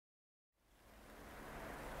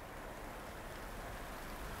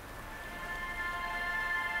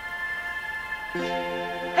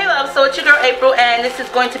loves, so it's your girl April, and this is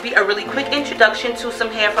going to be a really quick introduction to some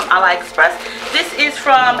hair from Aliexpress. This is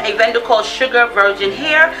from a vendor called Sugar Virgin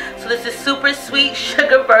Hair. So this is super sweet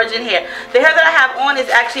Sugar Virgin hair. The hair that I have on is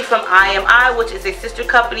actually from IMI, which is a sister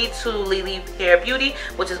company to Lily Hair Beauty,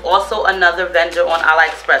 which is also another vendor on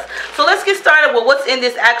Aliexpress. So let's get started with what's in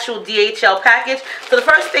this actual DHL package. So the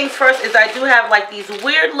first things first is I do have like these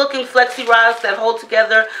weird looking flexi rods that hold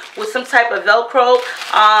together with some type of Velcro.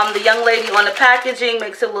 The young lady on the packaging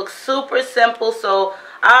makes it look super simple, so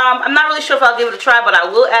I'm not really sure if I'll give it a try, but I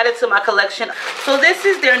will add it to my collection. So this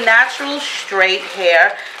is their natural straight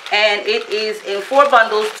hair, and it is in 4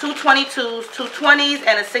 bundles, 2 22s, 2 20s,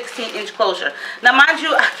 and a 16-inch closure. Now mind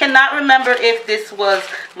you, I cannot remember if this was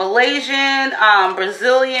Malaysian,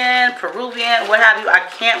 Brazilian, Peruvian, what have you. I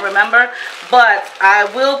can't remember, but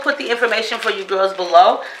I will put the information for you girls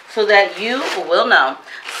below so that you will know.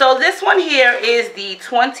 So this one here is the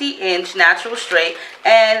 20-inch natural straight,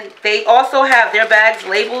 and they also have their bags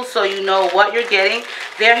labeled so you know what you're getting.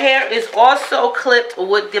 Their hair is also clipped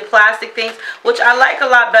with the plastic things, which I like a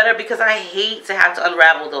lot better because I hate to have to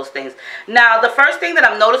unravel those things. Now, the first thing that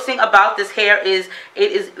I'm noticing about this hair is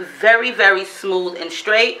it is very, very smooth and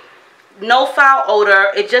straight. No foul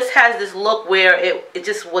odor. It just has this look where it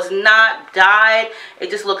just was not dyed.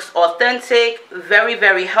 It just looks authentic, very,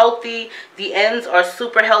 very healthy. The ends are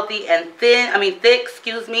super healthy and thick,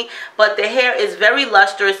 excuse me. But the hair is very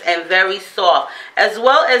lustrous and very soft. As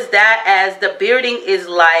well as that, as the bearding is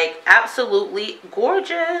like absolutely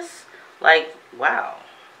gorgeous. Like, wow.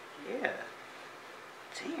 Yeah.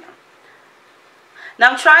 Damn.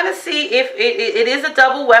 Now I'm trying to see if it is a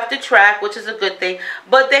double wefted track, which is a good thing,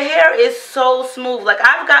 but the hair is so smooth. Like,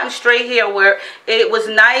 I've gotten straight hair where it was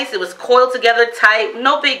nice, it was coiled together tight,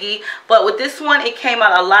 no biggie, but with this one it came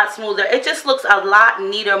out a lot smoother. It just looks a lot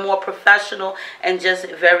neater, more professional, and just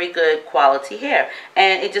very good quality hair.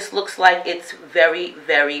 And it just looks like it's very,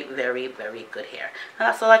 very, very, very good hair. And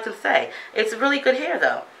that's all I can say. It's really good hair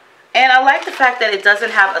though. And I like the fact that it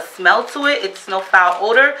doesn't have a smell to it. It's no foul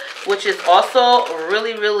odor, which is also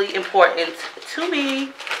really, really important to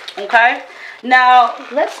me. Okay? Now,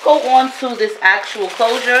 let's go on to this actual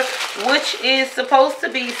closure, which is supposed to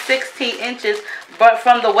be 16 inches. But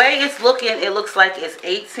from the way it's looking, it looks like it's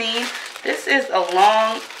 18. This is a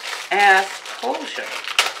long-ass closure.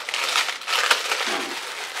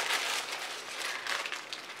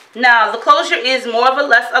 Now, the closure is more of a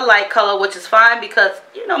light color, which is fine because,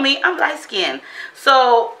 you know me, I'm light skinned.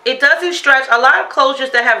 So, it doesn't stretch. A lot of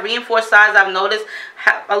closures that have reinforced sides, I've noticed,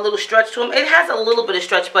 have a little stretch to them. It has a little bit of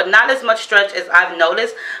stretch, but not as much stretch as I've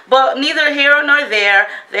noticed. But neither here nor there.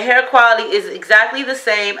 The hair quality is exactly the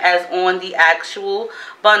same as on the actual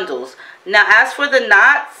bundles. Now, as for the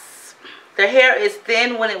knots, the hair is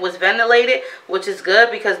thin when it was ventilated, which is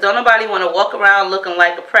good because don't nobody want to walk around looking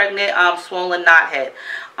like a pregnant, swollen knothead.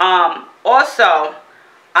 Also,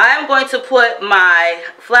 I am going to put my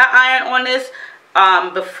flat iron on this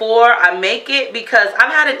before I make it because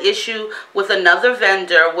I've had an issue with another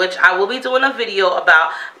vendor, which I will be doing a video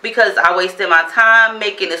about because I wasted my time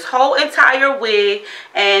making this whole entire wig,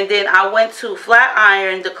 and then I went to flat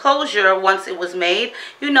iron the closure once it was made.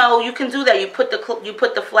 You know, you can do that. You put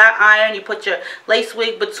the flat iron, you put your lace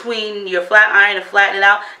wig between your flat iron and flatten it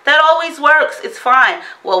out. That always works. It's fine.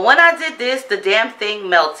 Well, when I did this, the damn thing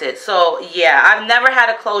melted. So yeah, I've never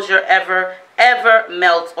had a closure ever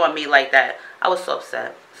melt on me like that. I was so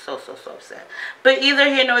upset. So upset. But either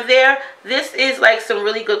here nor there, this is like some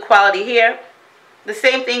really good quality hair. The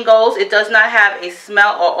same thing goes. It does not have a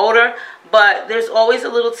smell or odor, but there's always a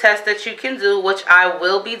little test that you can do, which I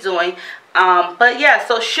will be doing. But yeah,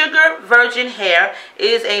 so Sugar Virgin Hair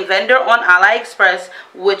is a vendor on Aliexpress,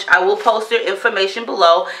 which I will post their information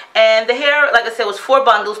below. And the hair, like I said, was 4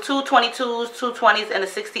 bundles, 2 22s, 2 20s, and a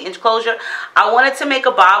 60-inch closure. I wanted to make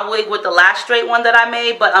a bob wig with the last straight one that I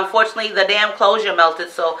made, but unfortunately the damn closure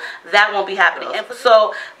melted, so that won't be happening. And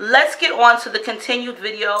so let's get on to the continued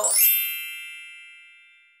video.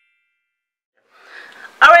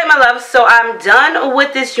 Alright, my loves, so I'm done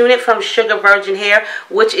with this unit from Sugar Virgin Hair,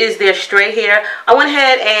 which is their straight hair. I went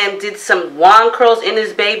ahead and did some wand curls in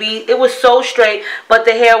this baby. It was so straight, but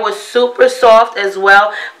the hair was super soft as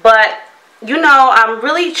well. But you know, I'm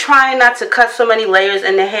really trying not to cut so many layers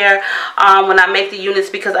in the hair when I make the units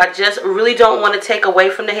because I just really don't want to take away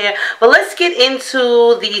from the hair. But let's get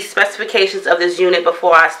into the specifications of this unit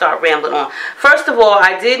before I start rambling on. First of all,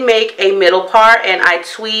 I did make a middle part and I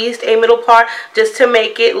tweezed a middle part just to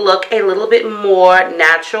make it look a little bit more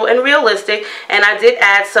natural and realistic. And I did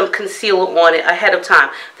add some concealer on it ahead of time.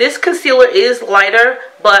 This concealer is lighter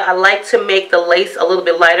but I like to make the lace a little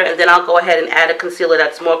bit lighter, and then I'll go ahead and add a concealer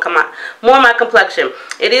that's more my complexion.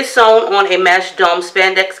 It is sewn on a mesh dome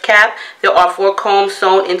spandex cap. There are 4 combs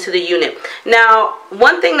sewn into the unit. Now,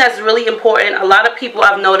 one thing that's really important, a lot of people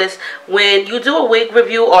I've noticed, when you do a wig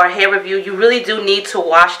review or a hair review, you really do need to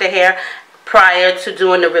wash the hair prior to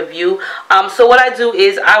doing the review. So what I do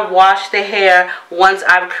is I wash the hair once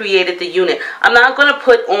I've created the unit. I'm not going to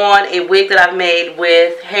put on a wig that I've made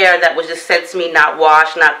with hair that was just sent to me not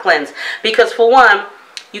washed, not cleansed, because for one,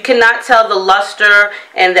 you cannot tell the luster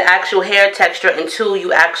and the actual hair texture until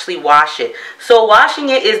you actually wash it. So washing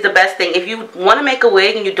it is the best thing. If you want to make a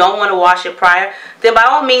wig and you don't want to wash it prior, then by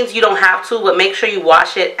all means you don't have to, but make sure you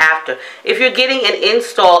wash it after. If you're getting an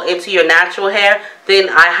install into your natural hair, then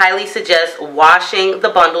I highly suggest washing the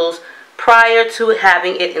bundles prior to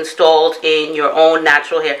having it installed in your own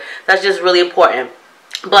natural hair. That's just really important.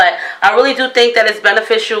 But I really do think that it's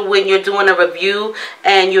beneficial when you're doing a review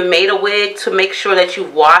and you made a wig to make sure that you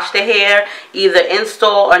wash the hair, either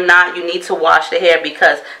install or not. You need to wash the hair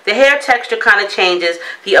because the hair texture kind of changes,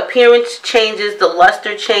 the appearance changes, the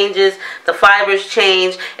luster changes, the fibers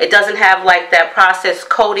change. It doesn't have like that processed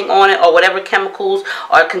coating on it or whatever chemicals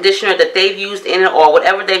or conditioner that they've used in it or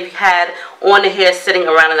whatever they've had on the hair sitting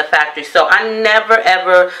around in the factory. So I never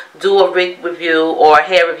ever do a wig review or a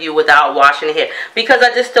hair review without washing the hair, because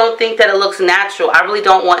I just don't think that it looks natural. I really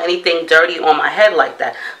don't want anything dirty on my head like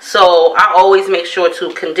that. So I always make sure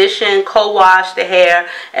to condition, co-wash the hair,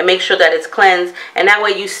 and make sure that it's cleansed, and that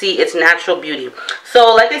way you see its natural beauty.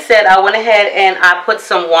 So like I said, I went ahead and I put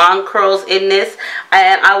some wand curls in this,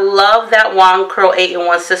 and I love that wand curl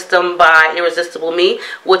 8-in-1 system by Irresistible Me,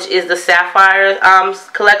 which is the Sapphire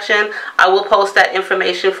collection. I will post that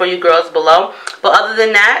information for you girls below. But other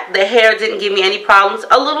than that, the hair didn't give me any problems.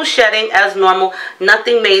 A little shedding as normal,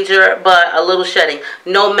 nothing major, but a little shedding.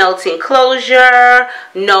 No melting closure,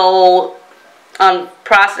 no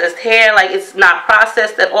unprocessed hair. Like, it's not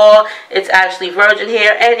processed at all. It's actually virgin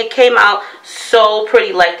hair, and it came out so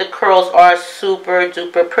pretty. Like, the curls are super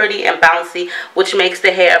duper pretty and bouncy, which makes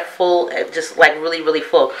the hair full, just like really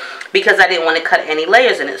full, because I didn't want to cut any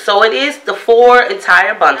layers in it. So it is the 4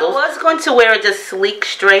 entire bundles. I was going to wear it just sleek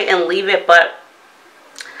straight and leave it, but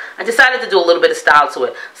I decided to do a little bit of style to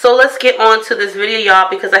it. So let's get on to this video, y'all,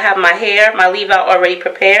 because I have my hair, my leave out already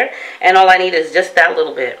prepared, and all I need is just that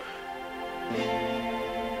little bit.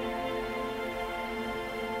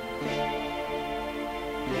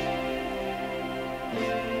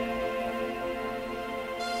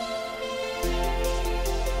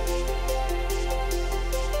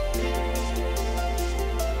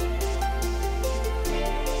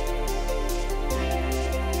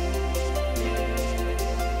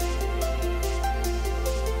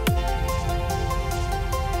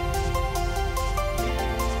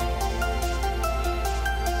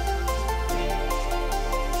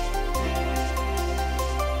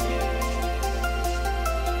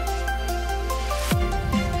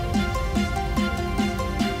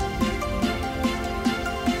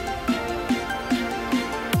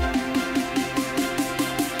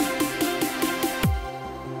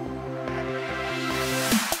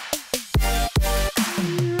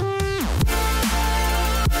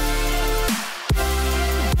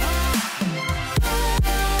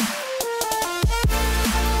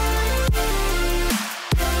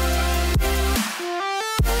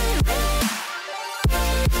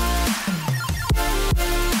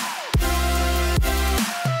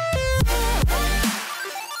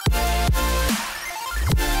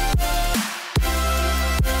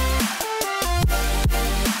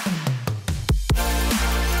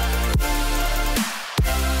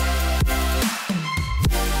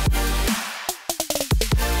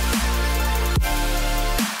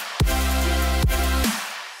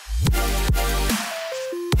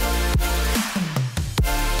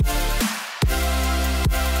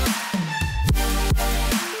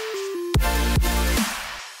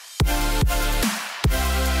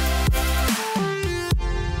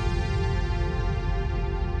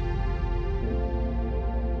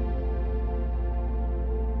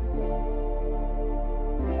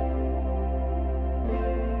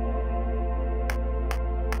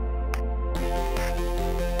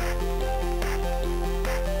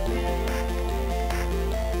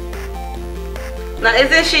 Now,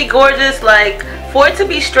 isn't she gorgeous? Like, for it to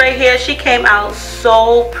be straight hair, she came out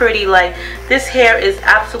so pretty. Like, this hair is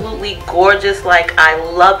absolutely gorgeous. Like, I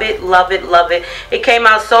love it, love it, love it. It came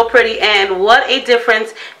out so pretty, and what a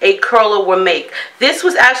difference a curler will make. This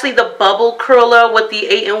was actually the bubble curler with the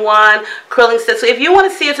 8-in-1 curling set. So if you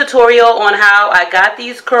want to see a tutorial on how I got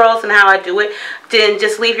these curls and how I do it, then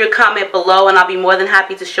just leave your comment below and I'll be more than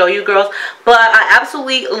happy to show you, girls. But I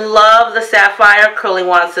absolutely love the Sapphire curling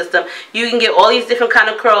wand system. You can get all these different kind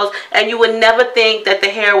of curls, and you would never think that the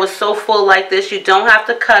hair was so full like this. You don't have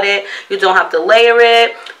to cut it. You don't have to layer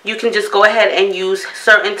it. You can just go ahead and use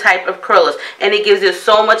certain type of curlers, and it gives you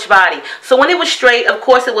so much body. So when it was straight, of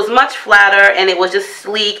course, it was much flatter and it was just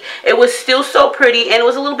sleek. It was still so pretty, and it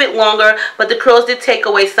was a little bit longer, but the curls did take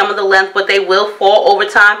away some of the length, but they will fall over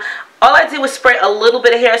time. All I did was spray a little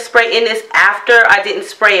bit of hairspray in this after. I didn't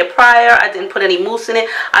spray it prior. I didn't put any mousse in it.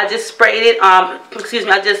 I just sprayed it, I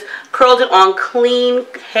just curled it on clean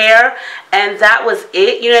hair, and that was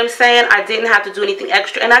it. You know what I'm saying? I didn't have to do anything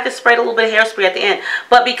extra, and I just sprayed a little bit of hairspray at the end.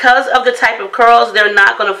 But because of the type of curls, they're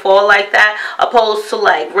not going to fall like that, opposed to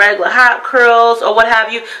like regular hot curls or what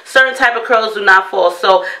have you. Certain type of curls do not fall.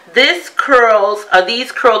 So these curls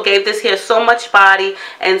gave this hair so much body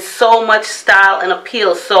and so much style and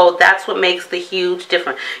appeal. So that's what makes the huge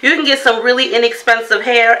difference. You can get some really inexpensive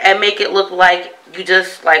hair and make it look like you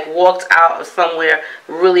just like walked out of somewhere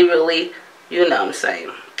really, really, you know what I'm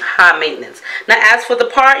saying, high maintenance. Now as for the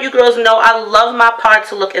part, you girls know I love my part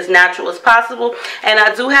to look as natural as possible, and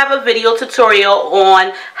I do have a video tutorial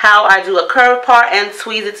on how I do a curved part and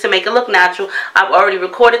tweeze it to make it look natural. I've already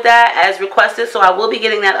recorded that as requested, so I will be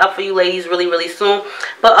getting that up for you ladies really, really soon.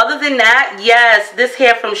 But other than that, yes, this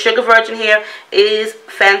hair from Sugar Virgin Hair is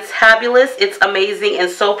fantabulous. It's amazing and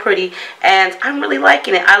so pretty, and I'm really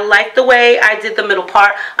liking it. I like the way I did the middle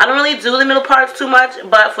part. I don't really do the middle parts too much,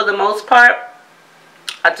 but for the most part,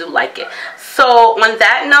 I do like it. So on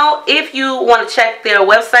that note, if you want to check their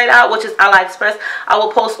website out, which is Aliexpress, I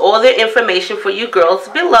will post all their information for you girls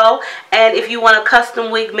below. And if you want a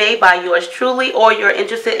custom wig made by yours truly, or you're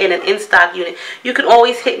interested in an in-stock unit, you can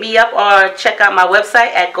always hit me up or check out my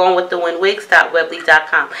website at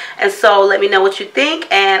goingwiththewindwigs.weebly.com. And so let me know what you think,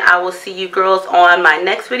 and I will see you girls on my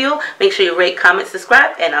next video. Make sure you rate, comment,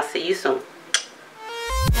 subscribe, and I'll see you soon.